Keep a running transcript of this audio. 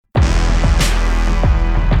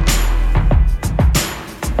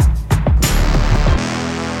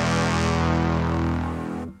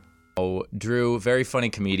Drew, very funny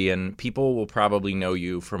comedian. People will probably know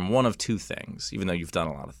you from one of two things, even though you've done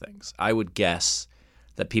a lot of things. I would guess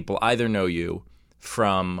that people either know you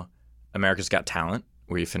from America's Got Talent,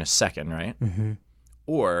 where you finished second, right? Mm-hmm.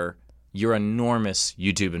 Or your enormous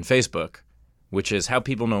YouTube and Facebook, which is how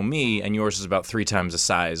people know me, and yours is about 3 times the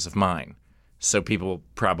size of mine. So people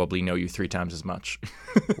probably know you 3 times as much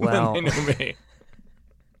Well, than they know me.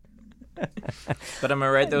 But am I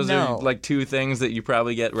right? Those are like 2 things that you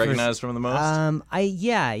probably get recognized from the most.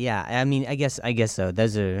 Yeah. I mean, I guess so.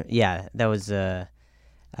 Those are That was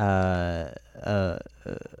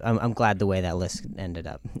I'm glad the way that list ended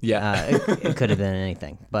up. Yeah, it could have been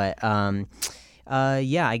anything, but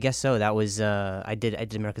yeah, I guess so. That was I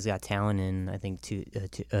did America's Got Talent in I think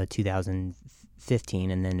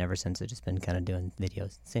 2015, and then ever since I've just been kind of doing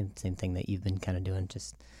videos. Same thing that you've been kind of doing,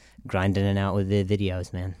 just grinding it out with the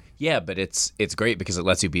videos, man. Yeah, but it's great because it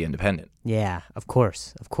lets you be independent. Yeah, of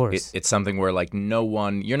course. It's something where like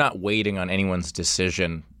you're not waiting on anyone's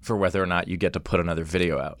decision for whether or not you get to put another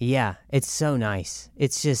video out. Yeah, it's so nice.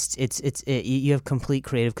 It's just you have complete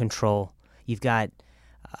creative control. You've got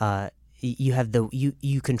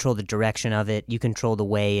you control the direction of it. You control the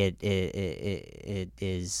way it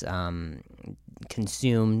is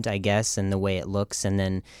consumed, I guess, and the way it looks, and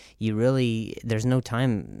then there's no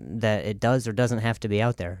time that it does or doesn't have to be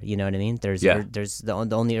out there. You know what I mean? There's the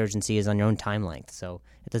only urgency is on your own time length, so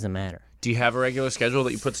it doesn't matter. Do you have a regular schedule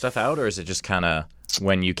that you put stuff out, or is it just kind of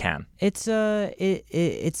when you can? It's not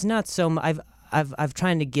so. I've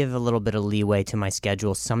trying to give a little bit of leeway to my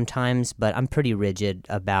schedule sometimes, but I'm pretty rigid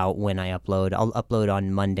about when I upload. I'll upload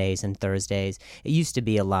on Mondays and Thursdays. It used to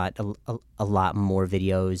be a lot more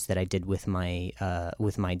videos that I did with my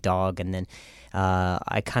dog, and then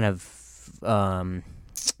I kind of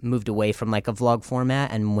moved away from like a vlog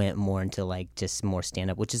format and went more into like just more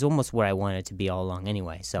stand-up, which is almost where I wanted it to be all along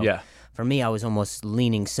anyway. So for me, I was almost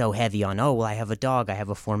leaning so heavy on, I have a dog, I have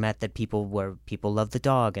a format that people love the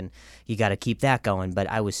dog, and you got to keep that going.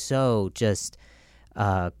 But I was so just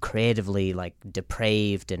creatively like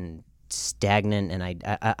depraved and stagnant, and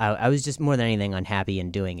I was just more than anything unhappy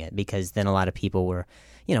in doing it, because then a lot of people were,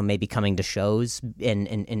 maybe coming to shows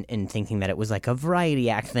and thinking that it was like a variety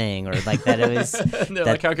act thing, or like that it was. They're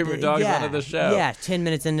like, how come your dog's out of the show? Yeah, 10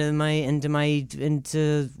 minutes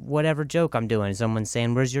into whatever joke I'm doing, someone's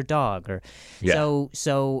saying, "Where's your dog?" Or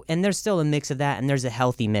so, and there's still a mix of that, and there's a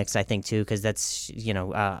healthy mix, I think, too, because that's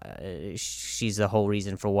she's the whole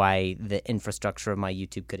reason for why the infrastructure of my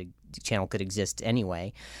YouTube channel could exist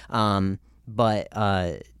anyway. But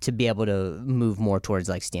to be able to move more towards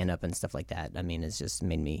like stand-up and stuff like that, I mean, it's just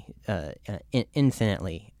made me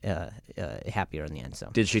infinitely happier in the end. So,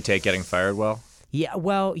 did she take getting fired well? Yeah,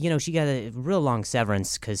 well, she got a real long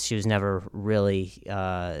severance because she was never really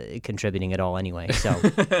contributing at all anyway. So,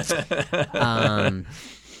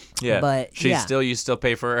 yeah, but you still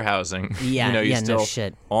pay for her housing. Yeah, no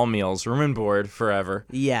shit. All meals, room and board forever.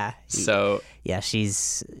 Yeah. So yeah,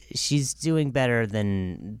 she's doing better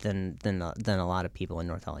than a lot of people in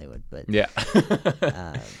North Hollywood. But yeah,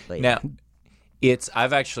 but now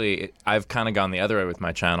I've kind of gone the other way with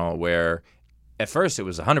my channel, where at first it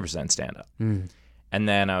was 100% stand up. And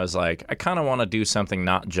then I was like, I kind of want to do something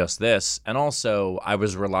not just this, and also I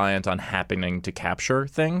was reliant on happening to capture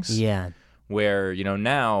things. Yeah. Where,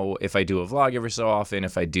 now if I do a vlog every so often,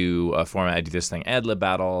 if I do a format, I do this thing, ad lib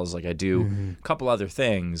battles, like I do a couple other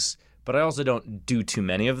things, but I also don't do too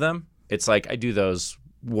many of them. It's like I do those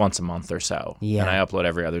once a month or so, and I upload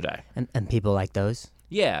every other day. And people like those?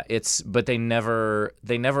 Yeah, but they never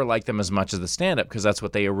like them as much as the stand-up, because that's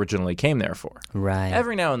what they originally came there for. Right.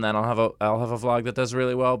 Every now and then I'll have a vlog that does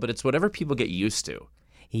really well, but it's whatever people get used to.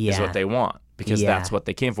 Is what they want, because that's what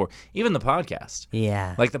they came for. Even the podcast.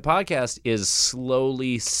 Yeah. Like the podcast is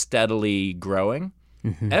slowly, steadily growing.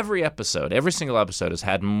 Every single episode has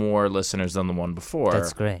had more listeners than the one before.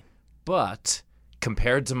 That's great. But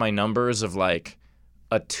compared to my numbers of like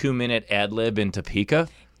a 2-minute ad lib in Topeka,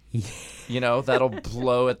 that'll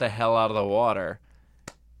blow it the hell out of the water.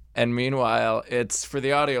 And meanwhile, it's for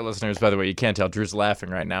the audio listeners, by the way, you can't tell, Drew's laughing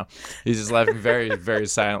right now. He's just laughing very, very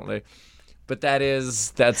silently. But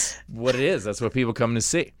that's what it is. That's what people come to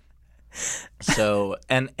see. So,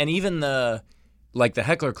 and even the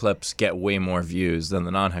heckler clips get way more views than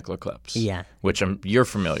the non-heckler clips. Yeah. Which you're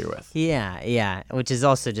familiar with. Yeah. Which is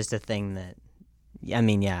also just a thing that, I've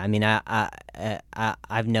known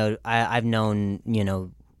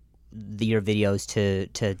your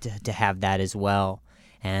videos to have that as well,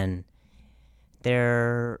 and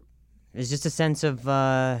there is just a sense of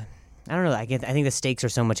I don't know. I think the stakes are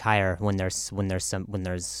so much higher when there's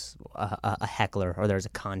a heckler or there's a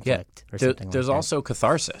conflict or something. There's like also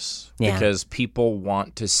catharsis because people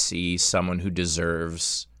want to see someone who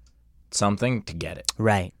deserves something to get it.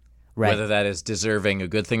 Right. Whether that is deserving a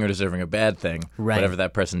good thing or deserving a bad thing, whatever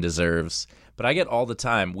that person deserves. But I get all the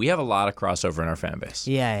time. We have a lot of crossover in our fan base.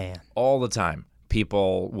 Yeah. All the time,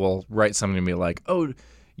 people will write something to me like, "Oh,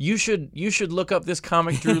 you should look up this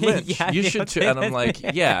comic Drew Lynch. You should too." And I'm like,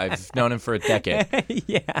 "Yeah, I've known him for a decade."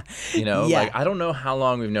 Yeah. Like I don't know how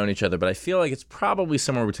long we've known each other, but I feel like it's probably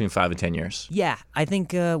somewhere between 5 and 10 years. Yeah, I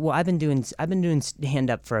think. I've been doing stand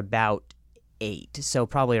up for about 8, so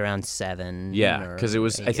probably around 7. Yeah, because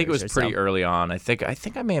I think it was pretty early on. I think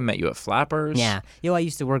I may have met you at Flappers. Yeah, I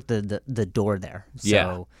used to work the door there.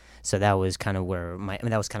 So that was kind of where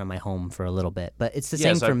that was kind of my home for a little bit. But it's the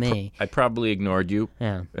same for me. I probably ignored you.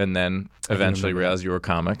 Yeah. And then eventually realized you were a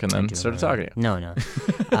comic, and then started talking to you. No.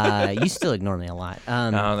 You still ignore me a lot.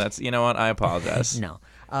 No, that's you know what? I apologize. No.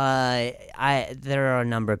 There are a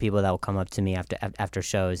number of people that will come up to me after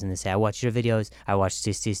shows and they say, "I watch your videos. I watch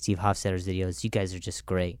Steve Hofstadter's videos. You guys are just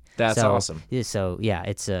great." That's awesome. So yeah,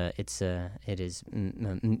 it is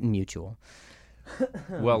mutual.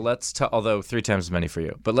 Well, let's talk. Although 3 times as many for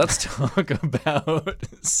you, but let's talk about.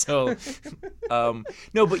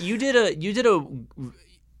 No, but you did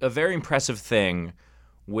a very impressive thing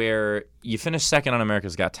where you finished second on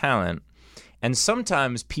America's Got Talent, and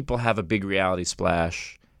sometimes people have a big reality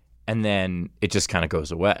splash, and then it just kind of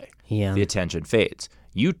goes away. Yeah, the attention fades.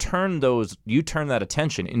 You turn that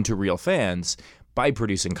attention into real fans by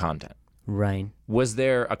producing content. Right. Was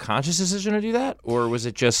there a conscious decision to do that, or was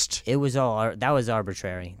it just? It was that was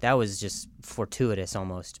arbitrary. That was just fortuitous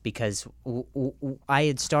almost because I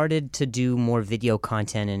had started to do more video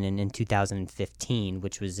content in 2015,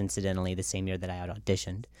 which was incidentally the same year that I had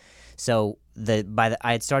auditioned. So I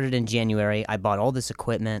had started in January. I bought all this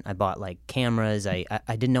equipment. I bought like cameras. I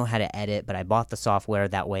didn't know how to edit, but I bought the software.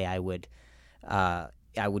 That way, I would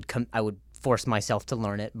force myself to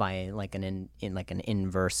learn it by like an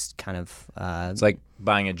inverse kind of. It's like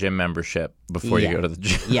buying a gym membership before you go to the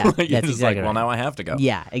gym. Yeah, You're that's just exactly like, well, now I have to go.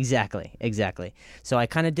 Yeah, exactly. So I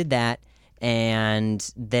kind of did that,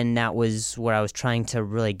 and then that was where I was trying to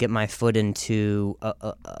really get my foot into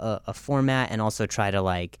a format, and also try to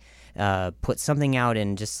like put something out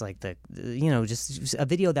in just like just a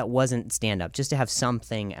video that wasn't stand up, just to have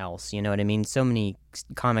something else. You know what I mean? So many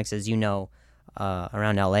comics, as you know.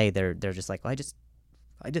 Around LA, they're just like, well, I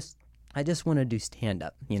just want to do stand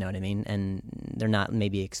up, you know what I mean? And they're not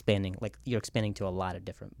maybe expanding, like you're expanding to a lot of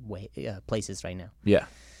different places right now. Yeah.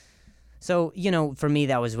 So, for me,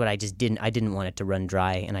 that was what I didn't want it to run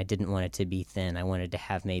dry, and I didn't want it to be thin. I wanted to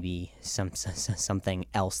have maybe something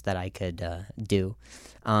else that I could do.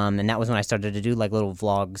 And that was when I started to do like little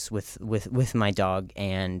vlogs with my dog.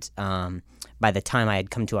 And by the time I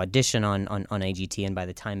had come to audition on AGT, and by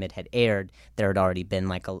the time it had aired, there had already been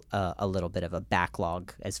like a little bit of a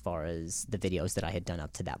backlog as far as the videos that I had done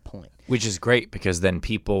up to that point. Which is great because then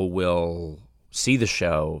people will see the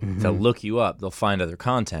show, they'll look you up, they'll find other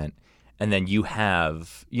content. And then you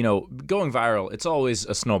have, going viral, it's always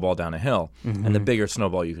a snowball down a hill. And the bigger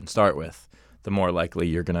snowball you can start with, the more likely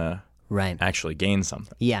you're going to actually gain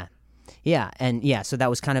something. Yeah. Yeah. And so that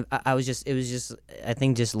was kind of, I was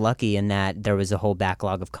just lucky in that there was a whole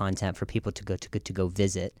backlog of content for people to go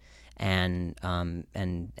visit and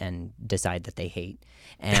decide that they hate.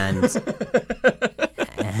 And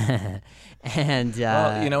and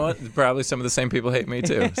well, you know what? Probably some of the same people hate me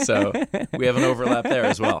too. So we have an overlap there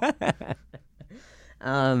as well.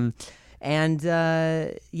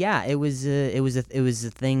 It was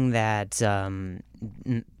a thing that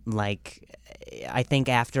I think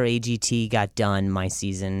after AGT got done, my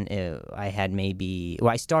season, I had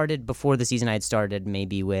I started before the season. I had started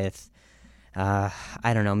maybe with. I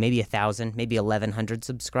don't know, maybe 1,000, maybe 1,100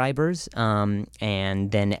 subscribers. And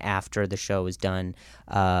then after the show was done,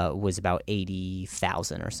 was about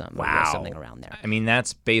 80,000 or something. Wow. Or something around there. I mean,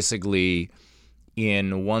 that's basically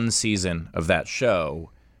in one season of that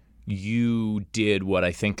show, you did what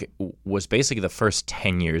I think was basically the first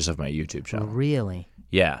 10 years of my YouTube channel. Really?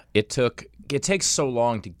 Yeah. It takes so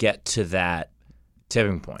long to get to that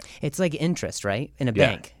tipping point. It's like interest, right? In a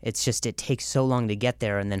bank. It's just, it takes so long to get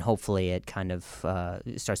there, and then hopefully it kind of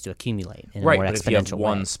starts to accumulate in a more exponential way. Right, but if you have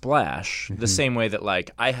one splash, the same way that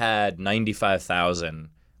like I had 95,000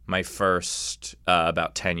 my first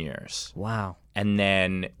about 10 years. Wow. And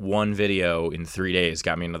then one video in 3 days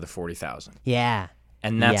got me another 40,000. Yeah.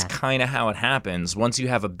 And that's kind of how it happens. Once you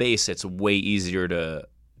have a base, it's way easier to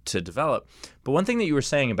develop. But one thing that you were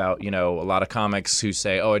saying about, a lot of comics who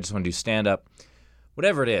say, oh, I just want to do stand-up.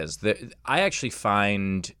 whatever it is, I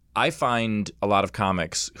find a lot of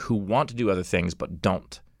comics who want to do other things but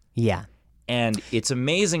don't. Yeah. And it's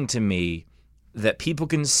amazing to me that people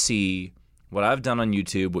can see what I've done on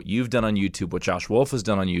YouTube, what you've done on YouTube, what Josh Wolf has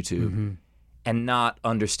done on YouTube, and not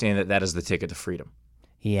understand that that is the ticket to freedom.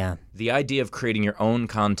 Yeah. The idea of creating your own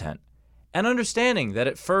content and understanding that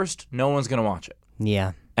at first, no one's going to watch it.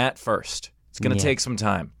 Yeah. At first. It's going to take some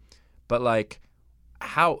time. But like,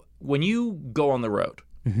 when you go on the road,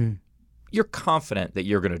 you're confident that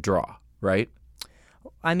you're going to draw, right?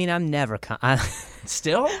 I mean, I'm never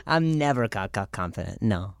Still? I'm never confident.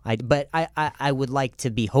 No, but I would like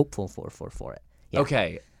to be hopeful for it. Yeah.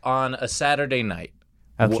 Okay, on a Saturday night.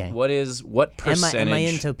 Okay. What percentage? Am I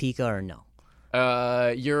in Topeka or no?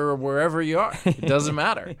 You're wherever you are. It doesn't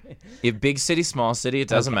matter. If big city, small city, it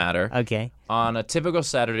doesn't matter. Okay. On a typical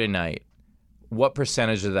Saturday night, what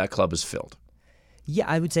percentage of that club is filled? Yeah,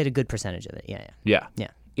 I would say a good percentage of it. Yeah.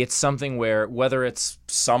 It's something where, whether it's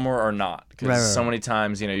summer or not, because so many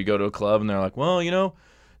times, you go to a club and they're like, well,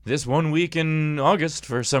 this one week in August,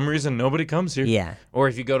 for some reason, nobody comes here. Yeah. Or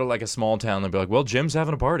if you go to like a small town, they'll be like, well, Jim's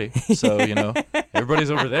having a party. So, everybody's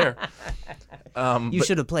over there. You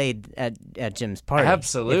should have played at Jim's party.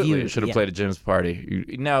 Absolutely. You should have played at Jim's party.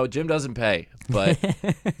 No, Jim doesn't pay, but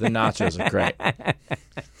the nachos are great.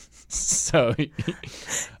 So,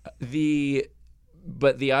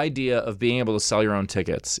 But the idea of being able to sell your own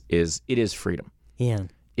tickets is freedom. Yeah.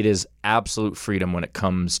 It is absolute freedom when it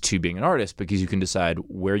comes to being an artist, because you can decide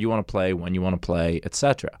where you want to play, when you want to play,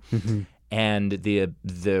 etc. And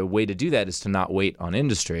the way to do that is to not wait on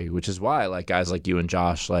industry, which is why like guys like you and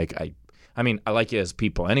Josh, like I like you as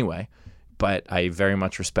people anyway, but I very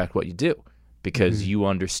much respect what you do, because you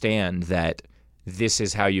understand that this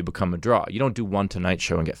is how you become a draw. You don't do one Tonight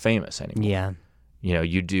Show and get famous anymore. Yeah.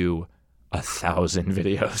 You do 1,000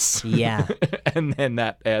 videos. Yeah. And then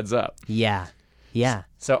that adds up. Yeah. Yeah.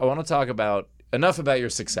 So I want to talk enough about your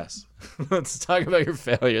success. Let's talk about your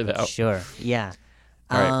failure, though. Sure. Yeah.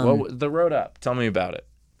 All right. Well, the road up. Tell me about it.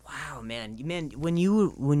 Wow, man. When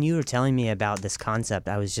you were telling me about this concept,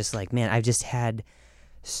 I was just like, man, I've just had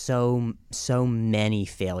so many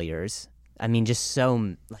failures. I mean, just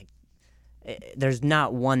so like, there's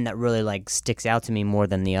not one that really like sticks out to me more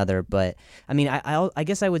than the other. But I mean, I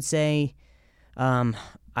guess I would say, I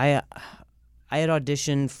had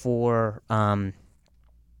auditioned for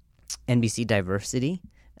NBC Diversity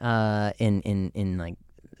in like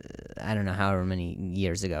I don't know however many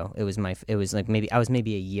years ago. It was like maybe I was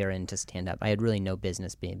maybe a year into stand up. I had really no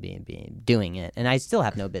business being doing it, and I still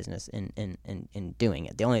have no business in doing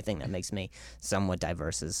it. The only thing that makes me somewhat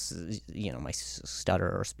diverse is my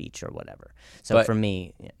stutter or speech or whatever. So for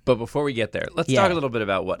me, but before we get there, let's talk a little bit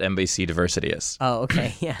about what NBC Diversity is. Oh,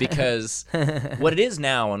 okay, yeah. Because what it is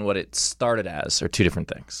now and what it started as are two different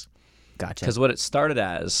things. Gotcha. Because what it started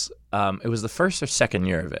as, it was the first or second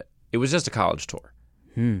year of it. It was just a college tour.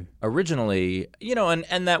 Originally,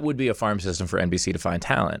 and that would be a farm system for NBC to find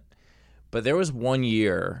talent. But there was 1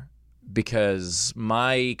 year, because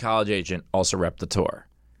my college agent also repped the tour.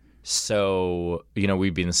 So,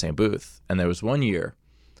 we'd be in the same booth. And there was 1 year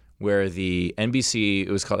where it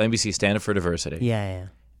was called NBC Stand Up for Diversity. Yeah.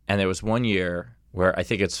 And there was 1 year where I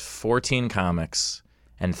think it's 14 comics,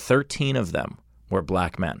 and 13 of them were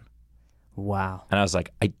black men. Wow. And I was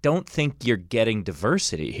like, I don't think you're getting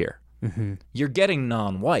diversity here. You're getting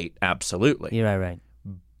non-white, absolutely. You're right.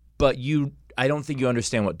 But I don't think you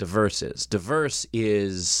understand what diverse is. Diverse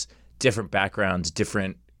is different backgrounds,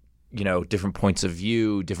 different points of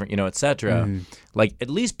view, different, et cetera. Like, at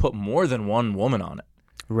least put more than one woman on it.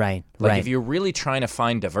 Right. Like, if you're really trying to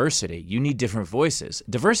find diversity, you need different voices.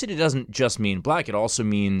 Diversity doesn't just mean black. It also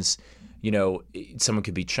means, someone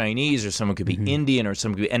could be Chinese, or someone could be Indian, or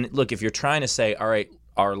someone could be... And look, if you're trying to say, all right,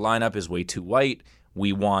 our lineup is way too white,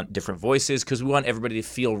 we want different voices because we want everybody to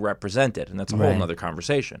feel represented, and that's a whole other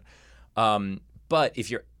conversation. But if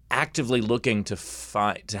you're actively looking to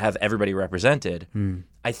have everybody represented,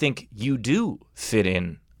 I think you do fit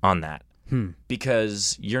in on that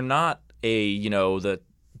because you're not the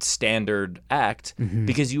standard act,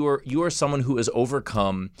 because you are someone who has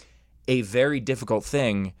overcome a very difficult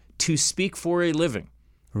thing to speak for a living.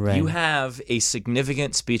 Right. You have a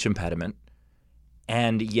significant speech impediment,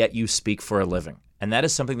 and yet you speak for a living. And that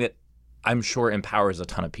is something that I'm sure empowers a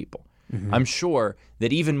ton of people. I'm sure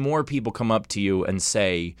that even more people come up to you and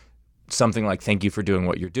say something like, thank you for doing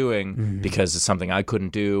what you're doing because it's something I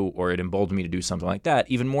couldn't do, or it emboldened me to do something like that.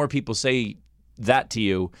 Even more people say that to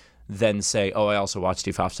you than say, oh, I also watch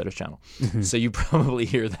Steve Hofstadter's channel. So you probably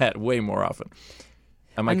hear that way more often.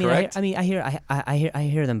 Am I correct? I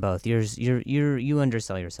hear them both. You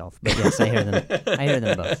undersell yourself, but yes, I hear them. I hear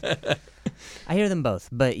them both. I hear them both.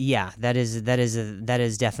 But yeah, that is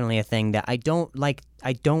definitely a thing that I don't like.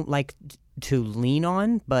 I don't like to lean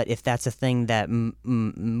on. But if that's a thing that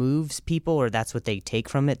moves people, or that's what they take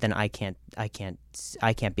from it, then I can't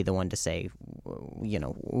be the one to say.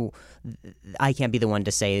 I can't be the one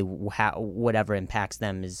to say how whatever impacts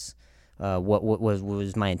them is. What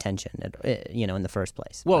was my intention, in the first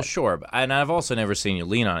place. Well, sure. And I've also never seen you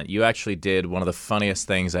lean on it. You actually did one of the funniest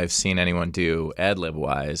things I've seen anyone do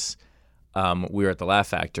ad-lib-wise. We were at the Laugh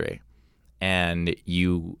Factory, and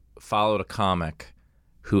you followed a comic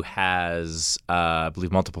who has, I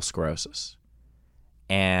believe, multiple sclerosis.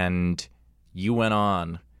 And you went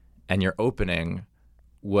on, and your opening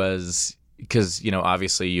was, because,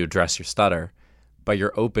 obviously you address your stutter, but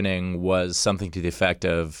your opening was something to the effect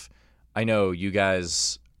of, I know you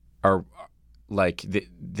guys are like,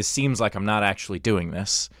 this seems like I'm not actually doing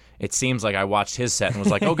this. It seems like I watched his set and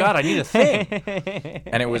was like, oh, God, I need a thing.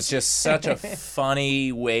 And it was just such a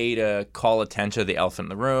funny way to call attention to the elephant in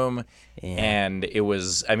the room. Yeah. And it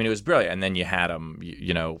was brilliant. And then you had him,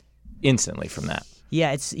 instantly from that.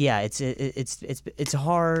 Yeah, it's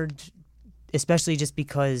hard. Especially just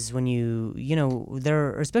because when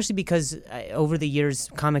especially because over the years,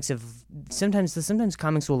 comics have sometimes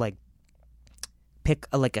comics will like pick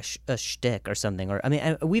a shtick or something, or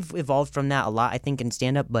we've evolved from that a lot, I think, in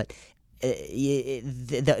stand-up. But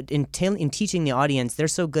in teaching the audience, they're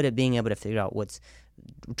so good at being able to figure out what's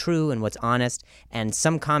true and what's honest. And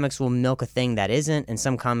some comics will milk a thing that isn't, and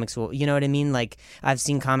some comics will, you know what I mean? Like I've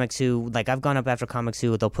seen comics who, like I've gone up after comics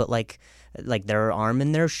who they'll put like their arm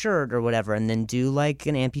in their shirt or whatever, and then do like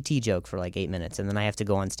an amputee joke for like 8 minutes, and then I have to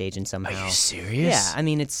go on stage and somehow. Are you serious? Yeah,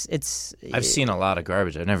 it's. I've seen a lot of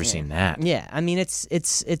garbage. I've never seen that. Yeah,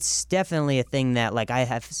 it's definitely a thing that like I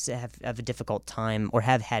have a difficult time, or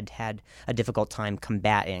have had a difficult time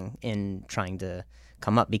combating in trying to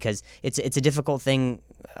come up, because it's a difficult thing.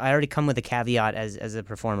 I already come with a caveat as a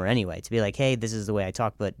performer anyway, to be like, hey, this is the way I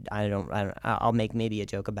talk, but I'll make maybe a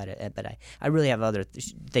joke about it, but I really have other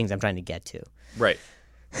things I'm trying to get to. Right.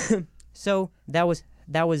 So that's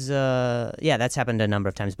happened a number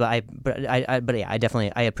of times, but I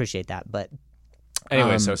definitely appreciate that. But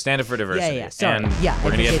anyway, so Stand Up for Diversity. Yeah. Sorry. And we're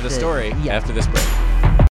gonna get to the story after this break.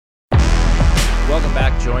 Welcome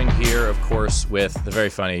back. Joined here, of course, with the very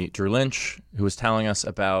funny Drew Lynch, who was telling us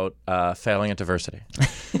about failing at diversity.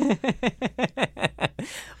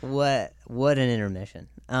 What an intermission.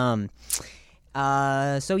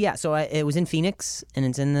 It was in Phoenix, and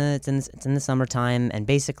it's in the summertime, and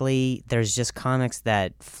basically there's just comics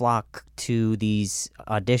that flock to these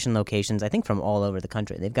audition locations, I think from all over the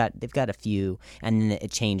country. They've got a few, and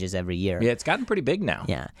it changes every year. Yeah, it's gotten pretty big now.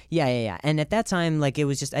 Yeah. And at that time, like, it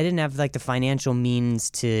was just, I didn't have like the financial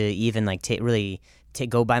means to even like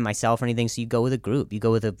go by myself or anything, so you go with a group. You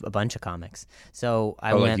go with a bunch of comics. So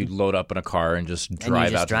I went. Like you load up in a car and just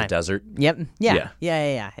drive out to the desert? Yep. Yeah.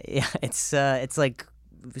 It's like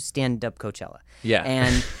stand-up Coachella. Yeah.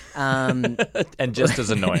 And and just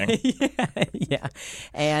as annoying. Yeah.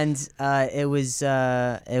 And it was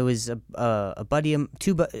a buddy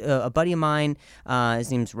of mine.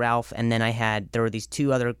 His name's Ralph, and then there were these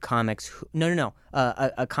two other comics.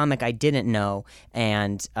 A comic I didn't know,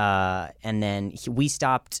 and then we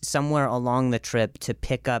stopped somewhere along the trip to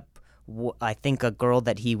pick up, I think, a girl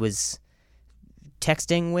that he was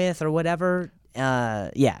texting with or whatever.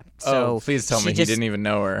 So please tell me he didn't even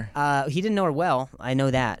know her. He didn't know her well. I know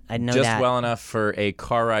that. Just well enough for a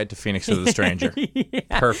car ride to Phoenix with a stranger.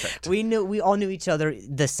 Yeah. Perfect. We all knew each other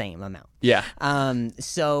the same amount. Yeah.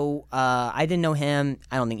 So I didn't know him.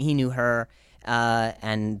 I don't think he knew her.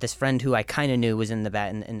 And this friend who I kind of knew was in the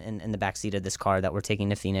back seat of this car that we're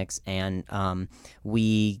taking to Phoenix, and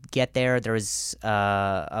we get there. There's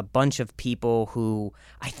a bunch of people who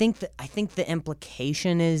I think the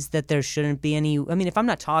implication is that there shouldn't be any. I mean, if I'm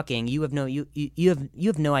not talking, you have no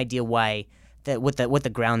idea why. What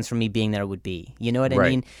the grounds for me being there would be, you know what I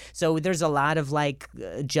mean? So there's a lot of like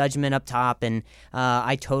judgment up top, and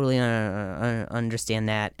I totally understand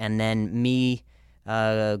that. And then me.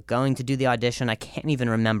 Going to do the audition, I can't even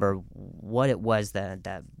remember what it was that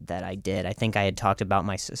I did. I think I had talked about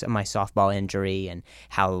my softball injury and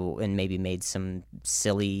maybe made some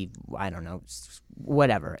silly, I don't know,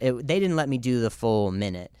 whatever. They didn't let me do the full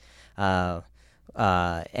minute. Getting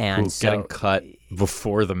cut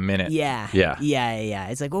before the minute. Yeah.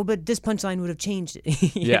 It's like, but this punchline would have changed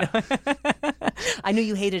it. Yeah. I knew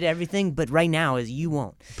you hated everything, but right now you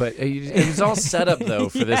won't. But it was all set up though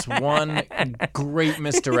for this one great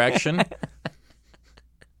misdirection.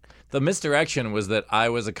 The misdirection was that I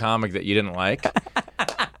was a comic that you didn't like.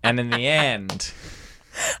 And in the end...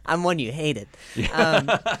 I'm one you hated.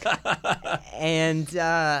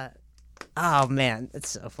 Oh man, it's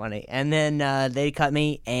so funny. And then they cut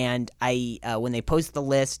me, and I when they posted the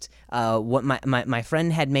list, what my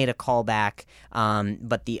friend had made a call back,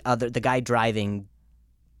 but the guy driving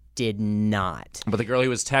did not. But the girl he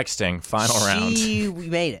was texting, final round. She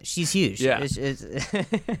made it. She's huge. Yeah.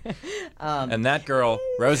 And that girl,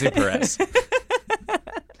 Rosie Perez.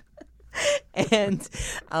 And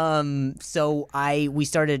so we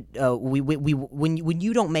started. When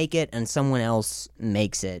you don't make it and someone else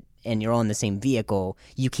makes it, and you're all in the same vehicle,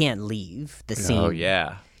 you can't leave the scene. Oh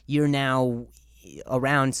yeah. You're now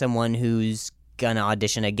around someone who's gonna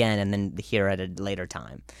audition again, and then here at a later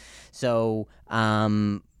time. So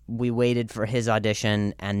we waited for his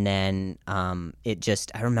audition, and then I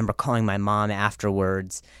remember calling my mom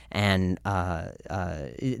afterwards, and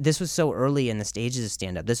this was so early in the stages of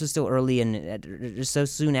stand-up. This was so early and so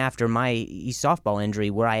soon after my softball injury,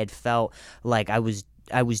 where I had felt like I was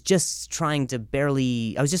just trying to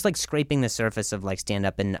I was just like scraping the surface of like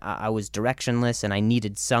stand-up, and I was directionless, and I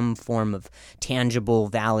needed some form of tangible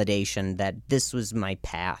validation that this was my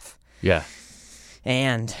path. Yeah.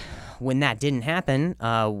 And when that didn't happen,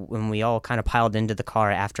 when we all kind of piled into the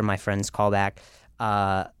car after my friend's callback,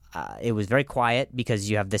 it was very quiet because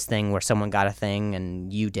you have this thing where someone got a thing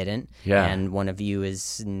and you didn't. Yeah. And one of you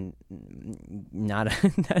is not a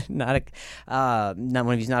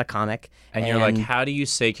comic. And you're like, how do you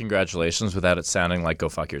say congratulations without it sounding like go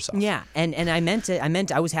fuck yourself? Yeah, and I meant it.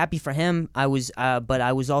 I was happy for him. But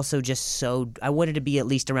I was also just I wanted to be at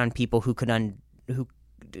least around people who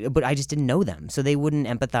but I just didn't know them, so they wouldn't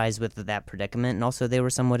empathize with that predicament, and also they were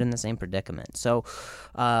somewhat in the same predicament. So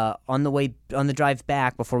on the drive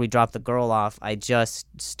back, before we dropped the girl off, I just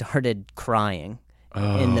started crying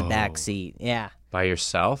in the back seat. Yeah. By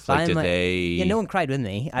yourself? Like, did they... Yeah, no one cried with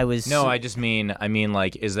me. No, I mean,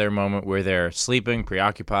 like, is there a moment where they're sleeping,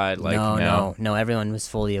 preoccupied? Like, no, everyone was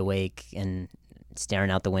fully awake and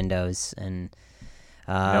staring out the windows, and...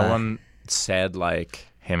 no one said, like...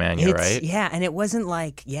 Hey man, you're right. Yeah, and it wasn't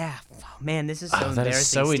like, man, this is so embarrassing. That is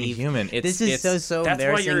so Steve. inhuman. This is so that's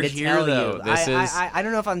embarrassing why you're to here, tell though. you. This is. I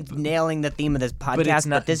don't know if I'm nailing the theme of this podcast,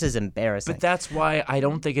 but this is embarrassing. But that's why I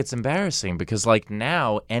don't think it's embarrassing, because like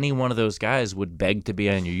now any one of those guys would beg to be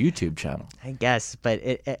on your YouTube channel. I guess, but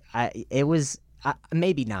it was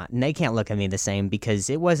maybe not, and they can't look at me the same,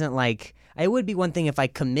 because it wasn't like, it would be one thing if I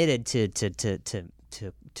committed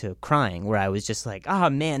to crying, where I was just like, oh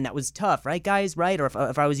man, that was tough, right guys, right? Or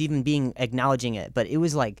if I was even acknowledging it, but it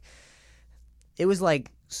was like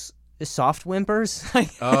soft whimpers.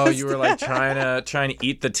 Oh, you were like trying to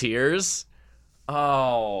eat the tears. Oh,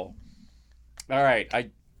 all right.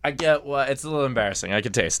 I get what, it's a little embarrassing. I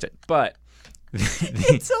could taste it, but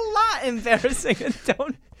it's a lot embarrassing.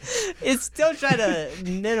 It's still trying to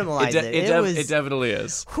minimize it. It definitely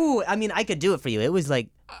is. Whew, I mean, I could do it for you. It was like.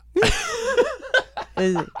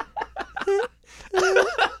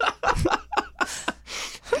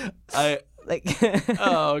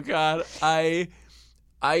 Oh god, I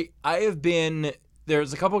have been,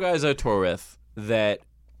 there's a couple guys I tour with that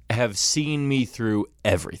have seen me through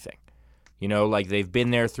everything, you know, like they've been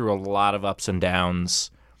there through a lot of ups and downs,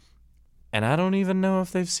 and I don't even know if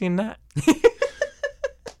they've seen that.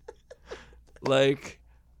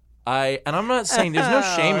 And I'm not saying there's no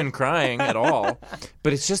shame in crying at all,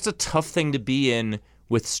 but it's just a tough thing to be in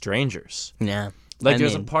with strangers. Yeah. Like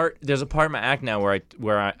there's a part in my act now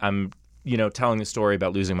where I'm, you know, telling the story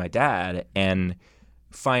about losing my dad and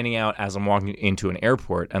finding out as I'm walking into an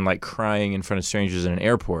airport and like crying in front of strangers in an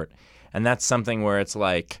airport. And that's something where it's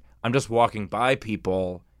like I'm just walking by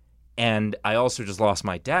people, and I also just lost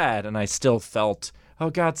my dad, and I still felt, oh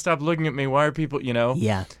God, stop looking at me. Why are people, you know?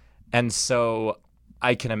 Yeah. And so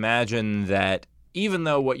I can imagine that even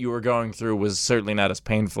though what you were going through was certainly not as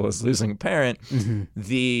painful as losing a parent, mm-hmm.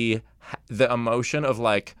 the emotion of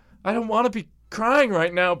like, I don't want to be crying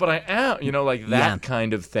right now, but I am, you know, like that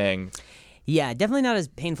kind of thing. Yeah, definitely not as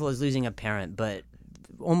painful as losing a parent, but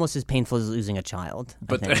almost as painful as losing a child.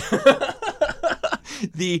 But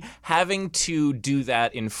the having to do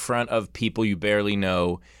that in front of people you barely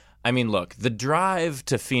know. I mean, look, the drive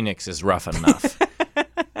to Phoenix is rough enough.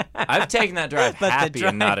 I've taken that drive happy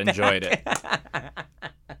and not enjoyed it.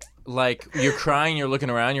 Like, you're crying, you're looking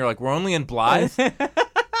around, you're like, we're only in Blythe?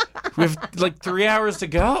 We have like 3 hours to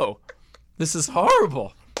go. This is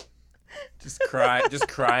horrible. Just crying,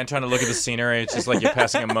 trying to look at the scenery. It's just like you're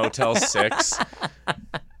passing a Motel 6.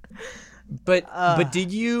 But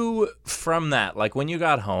did you, from that, like when you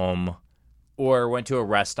got home, or went to a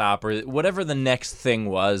rest stop or whatever the next thing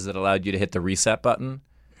was that allowed you to hit the reset button.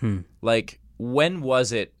 Like, when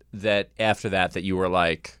was it that after that you were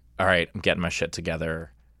like, all right, I'm getting my shit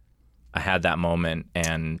together. I had that moment,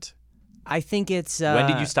 and I think it's. When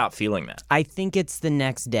did you stop feeling that? I think it's the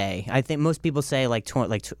next day. I think most people say or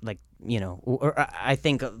I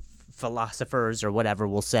think philosophers or whatever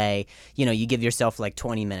will say, you give yourself like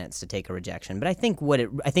 20 minutes to take a rejection. But I think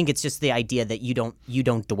it's just the idea that you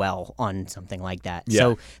don't dwell on something like that. Yeah.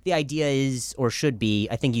 So the idea is, or should be,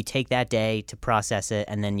 I think you take that day to process it,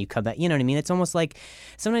 and then you come back. You know what I mean? It's almost like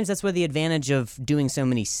sometimes that's where the advantage of doing so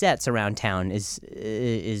many sets around town is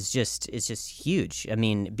just huge. I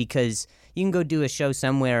mean, because you can go do a show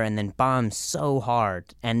somewhere and then bomb so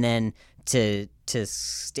hard, and then to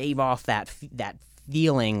stave off that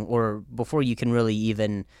feeling, or before you can really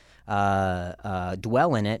even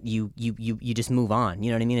dwell in it, you just move on.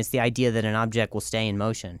 You know what I mean? It's the idea that an object will stay in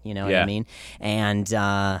motion. You know what I mean? And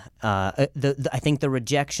I think the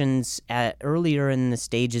rejections earlier in the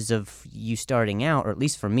stages of you starting out, or at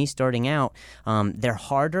least for me starting out, they're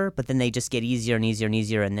harder, but then they just get easier and easier and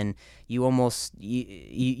easier, and then you almost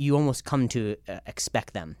come to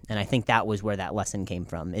expect them. And I think that was where that lesson came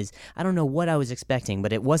from. Is I don't know what I was expecting,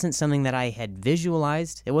 but it wasn't something that I had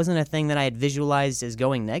visualized. It wasn't a thing that I had visualized as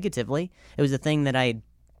going negatively. It was a thing that I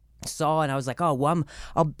saw, and I was like, oh, well,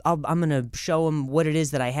 I'm gonna show them what it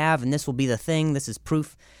is that I have, and this will be the thing. This is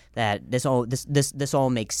proof that this all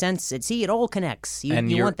makes sense. It all connects.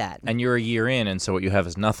 You want that. And you're a year in, and so what you have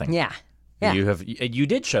is nothing. Yeah. You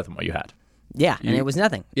did show them what you had. Yeah, and it was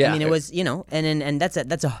nothing. Yeah. I mean, it was, and that's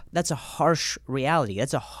a harsh reality.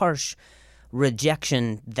 That's a harsh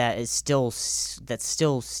rejection that still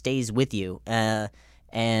stays with you.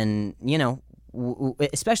 And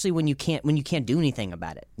especially when you can't do anything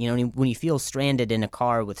about it. When you feel stranded in a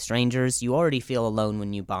car with strangers, you already feel alone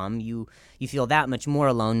when you bomb. You feel that much more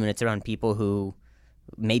alone when it's around people who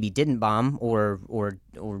maybe didn't bomb or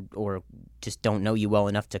just don't know you well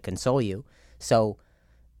enough to console you. So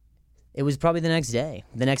it was probably the next day.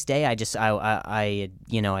 The next day, I'd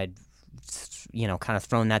kind of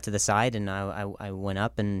thrown that to the side, and I went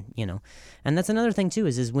up, and and that's another thing too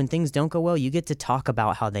is when things don't go well, you get to talk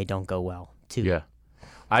about how they don't go well too. Yeah,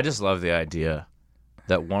 I just love the idea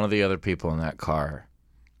that one of the other people in that car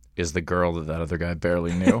is the girl that other guy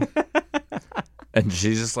barely knew, and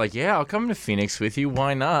she's just like, "Yeah, I'll come to Phoenix with you.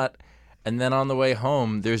 Why not?" And then on the way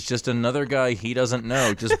home, there's just another guy he doesn't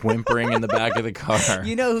know just whimpering in the back of the car.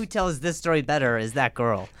 You know who tells this story better is that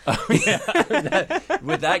girl. Oh, yeah.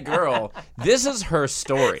 With that girl, this is her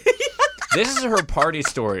story. This is her party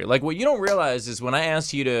story. Like, what you don't realize is when I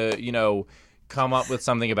asked you to, come up with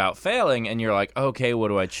something about failing, and you're like, okay, what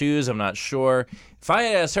do I choose? I'm not sure. If I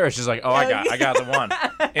had asked her, she's like, oh, I got the one.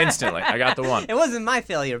 Instantly, I got the one. It wasn't my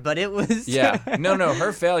failure, but it was. Yeah. No,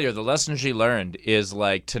 her failure, the lesson she learned is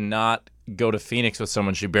like to not go to Phoenix with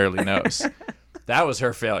someone she barely knows. That was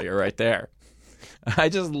her failure right there. I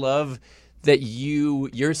just love that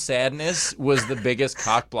your sadness was the biggest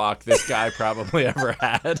cock block this guy probably ever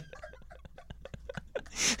had.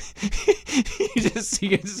 He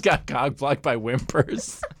just got cock blocked by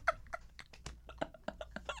whimpers.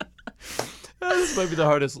 This might be the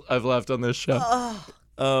hardest I've laughed on this show.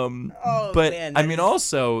 But man, I mean,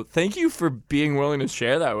 also, thank you for being willing to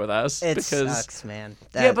share that with us. It because, sucks, man.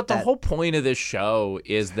 The whole point of this show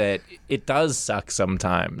is that it does suck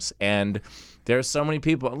sometimes, and there's so many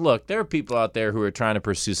people. Look, there are people out there who are trying to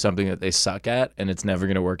pursue something that they suck at, and it's never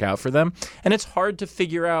going to work out for them. And it's hard to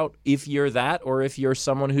figure out if you're that or if you're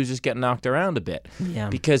someone who's just getting knocked around a bit. Yeah.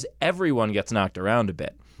 Because everyone gets knocked around a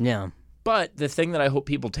bit. Yeah. But the thing that I hope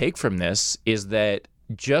people take from this is that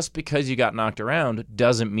just because you got knocked around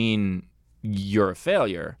doesn't mean you're a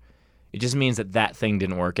failure. It just means that thing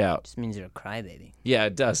didn't work out. It just means you're a crybaby. Yeah,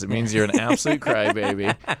 it does. It means you're an absolute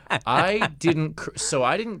crybaby. I didn't cry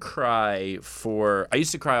I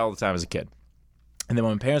used to cry all the time as a kid. And then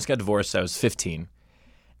when my parents got divorced, I was 15.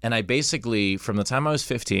 And I basically, from the time I was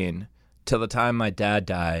 15 till the time my dad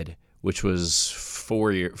died, which was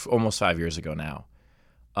almost 5 years ago now.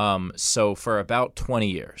 So for about 20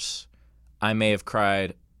 years, I may have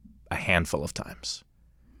cried a handful of times.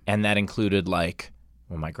 And that included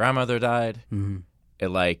when my grandmother died. Mm-hmm.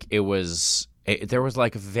 There was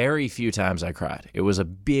very few times I cried. It was a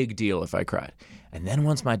big deal if I cried. And then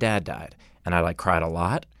once my dad died and I cried a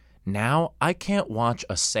lot, now I can't watch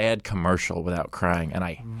a sad commercial without crying, and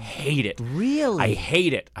I hate it. Really? I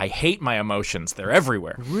hate it. I hate my emotions. They're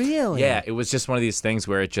everywhere. Really? Yeah, it was just one of these things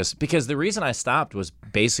where because the reason I stopped was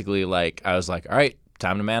basically I was like, all right,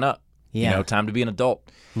 time to man up. Yeah. Time to be an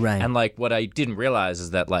adult. Right. And what I didn't realize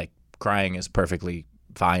is that crying is perfectly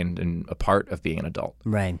fine and a part of being an adult.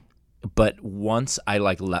 Right. But once I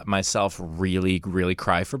let myself really, really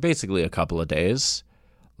cry for basically a couple of days,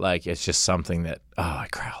 it's just something that I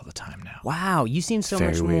cry all the time now. Wow, you seem so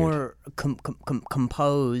much more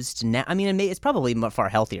composed now. I mean, it's probably far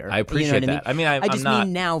healthier. I appreciate that. I mean, I just I'm not...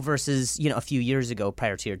 mean now versus a few years ago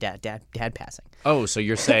prior to your dad passing. Oh, so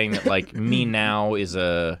you're saying that me now is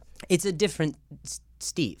a... It's a different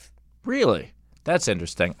Steve. Really? That's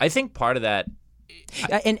interesting. I think part of that...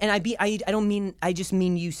 I just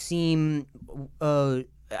mean you seem I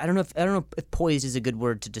don't know if poised is a good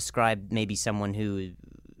word to describe maybe someone who,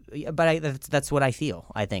 but that's what I feel.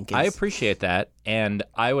 I think I appreciate that, and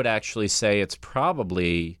I would actually say it's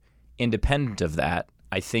probably independent of that.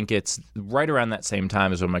 I think it's right around that same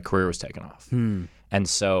time as when my career was taking off, and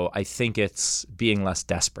so I think it's being less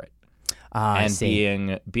desperate.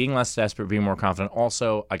 And being less desperate, being more confident.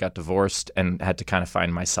 Also, I got divorced and had to kind of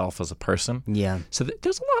find myself as a person. Yeah. So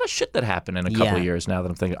there's a lot of shit that happened in a couple of years now that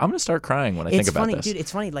I'm thinking, I'm going to start crying when I think about this. Dude,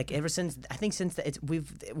 it's funny. Ever since, I think since the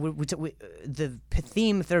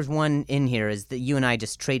theme, if there's one in here, is that you and I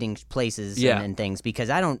just trading places and things, because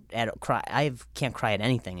I don't cry. I can't cry at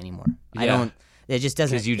anything anymore. Yeah. I don't. It just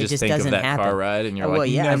doesn't. Because you just think doesn't of that happen. car ride and you're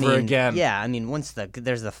never again. Yeah, I mean, once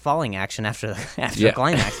there's the falling action after the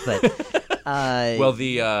climax, but. Well,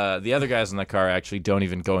 the other guys in the car actually don't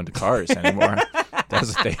even go into cars anymore.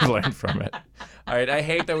 That's what they've learned from it. All right, I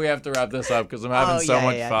hate that we have to wrap this up because I'm having so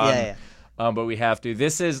much fun. Yeah. But we have to.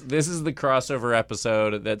 This is the crossover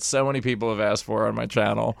episode that so many people have asked for on my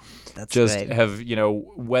channel. That's just great. Have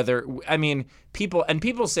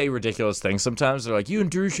people say ridiculous things sometimes. They're like, you and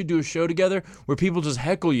Drew should do a show together where people just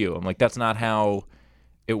heckle you. I'm like, that's not how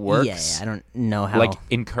it works. Yeah, I don't know how.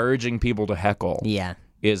 Encouraging people to heckle. Yeah.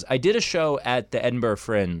 I did a show at the Edinburgh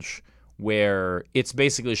Fringe where it's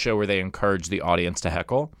basically a show where they encourage the audience to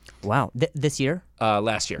heckle. Wow. This year?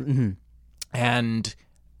 Last year. Mm-hmm. And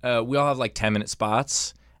we all have 10-minute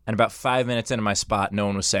spots. And about 5 minutes into my spot, no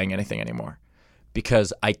one was saying anything anymore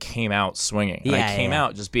because I came out swinging. And I came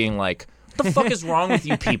out just being like, what the fuck is wrong with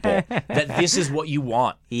you people that this is what you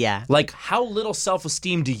want? Yeah. How little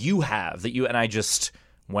self-esteem do you have that you... And I just...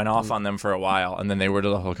 went off on them for a while, and then they were to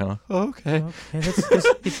the whole kind of, okay.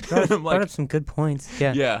 You brought up some good points.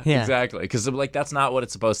 Yeah, exactly. Because that's not what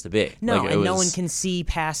it's supposed to be. No, no one can see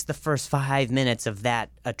past the first 5 minutes of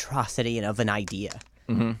that atrocity of an idea.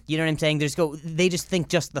 Mm-hmm. You know what I'm saying? They just think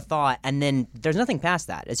just the thought, and then there's nothing past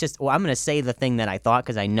that. It's just, I'm going to say the thing that I thought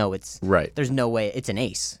because I know it's right. There's no way it's an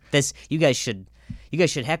ace. You guys should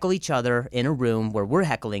heckle each other in a room where we're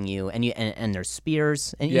heckling you, and there's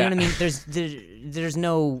spears, and you know what I mean. There's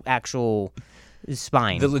no actual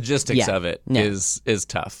spine. The logistics of it is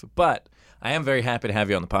tough, but I am very happy to have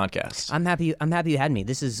you on the podcast. I'm happy you had me.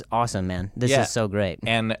 This is awesome, man. This is so great.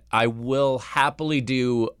 And I will happily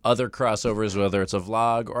do other crossovers, whether it's a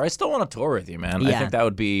vlog or I still want to tour with you, man. I think that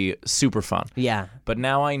would be super fun. Yeah. But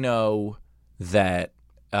now I know that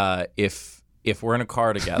if we're in a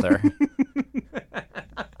car together.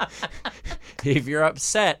 If you're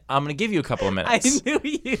upset, I'm going to give you a couple of minutes. I knew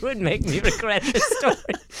you would make me regret this story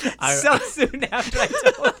so soon after I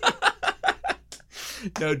told you.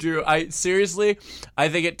 No, Drew, I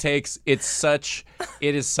think it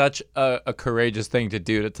is such a courageous thing to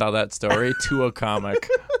do to tell that story to a comic.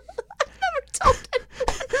 I've never told it.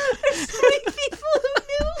 There's 3 people who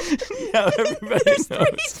knew. Now everybody There's knows.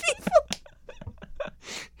 3 people.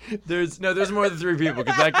 There's more than 3 people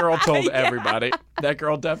because that girl told everybody. That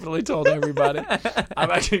girl definitely told everybody. I'm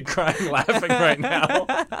actually crying laughing right now.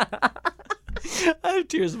 I have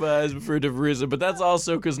tears in my eyes for a different reason, but that's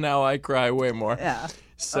also because now I cry way more. Yeah.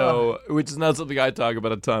 So, which is not something I talk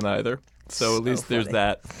about a ton either. So at least there's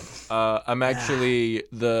that. I'm actually,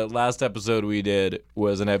 the last episode we did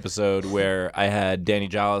was an episode where I had Danny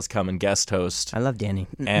Jollis come and guest host. I love Danny.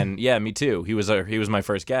 And yeah, me too. He was my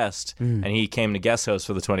first guest, and he came to guest host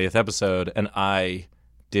for the 20th episode, and I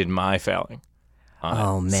did my failing.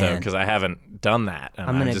 Oh, man. So, because I haven't done that. And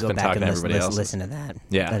I'm going to just go been back talking and to everybody else. listen to that.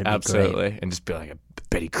 Yeah, That'd be absolutely. great. And just be like, I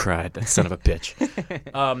bet he cried, that son of a bitch.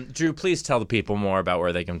 Drew, please tell the people more about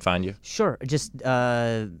where they can find you. Sure. Just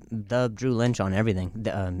the Drew Lynch on everything.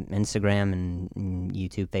 Instagram and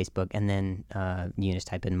YouTube, Facebook. And then you just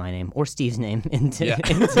type in my name or Steve's name into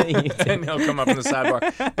YouTube. And he'll come up in the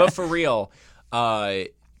sidebar. But for real,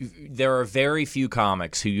 there are very few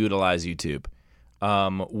comics who utilize YouTube.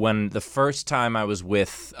 When the first time I was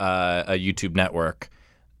with a YouTube network,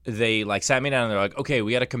 they sat me down and they're like, okay,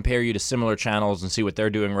 we got to compare you to similar channels and see what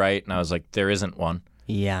they're doing right. And I was like, there isn't one.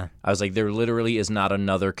 Yeah. I was like, there literally is not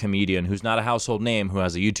another comedian who's not a household name who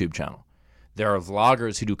has a YouTube channel. There are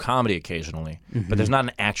vloggers who do comedy occasionally, but there's not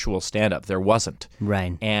an actual stand-up. There wasn't.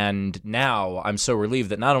 Right. And now I'm so relieved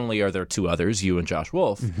that not only are there two others, you and Josh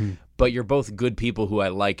Wolf, but you're both good people who I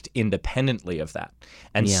liked independently of that.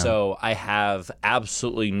 And so I have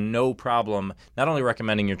absolutely no problem not only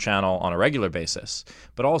recommending your channel on a regular basis,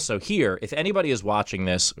 but also here, if anybody is watching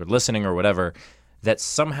this or listening or whatever that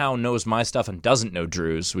somehow knows my stuff and doesn't know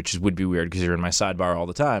Drew's, which would be weird because you're in my sidebar all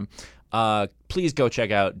the time, please go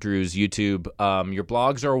check out Drew's YouTube. Your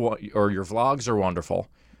blogs or your vlogs are wonderful,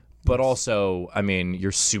 but also, I mean,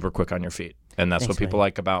 you're super quick on your feet, and that's Thanks, what people buddy.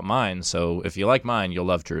 like about mine. So if you like mine, you'll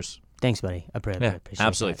love Drew's. Thanks, buddy. I appreciate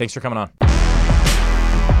Absolutely. that. Thanks for coming on.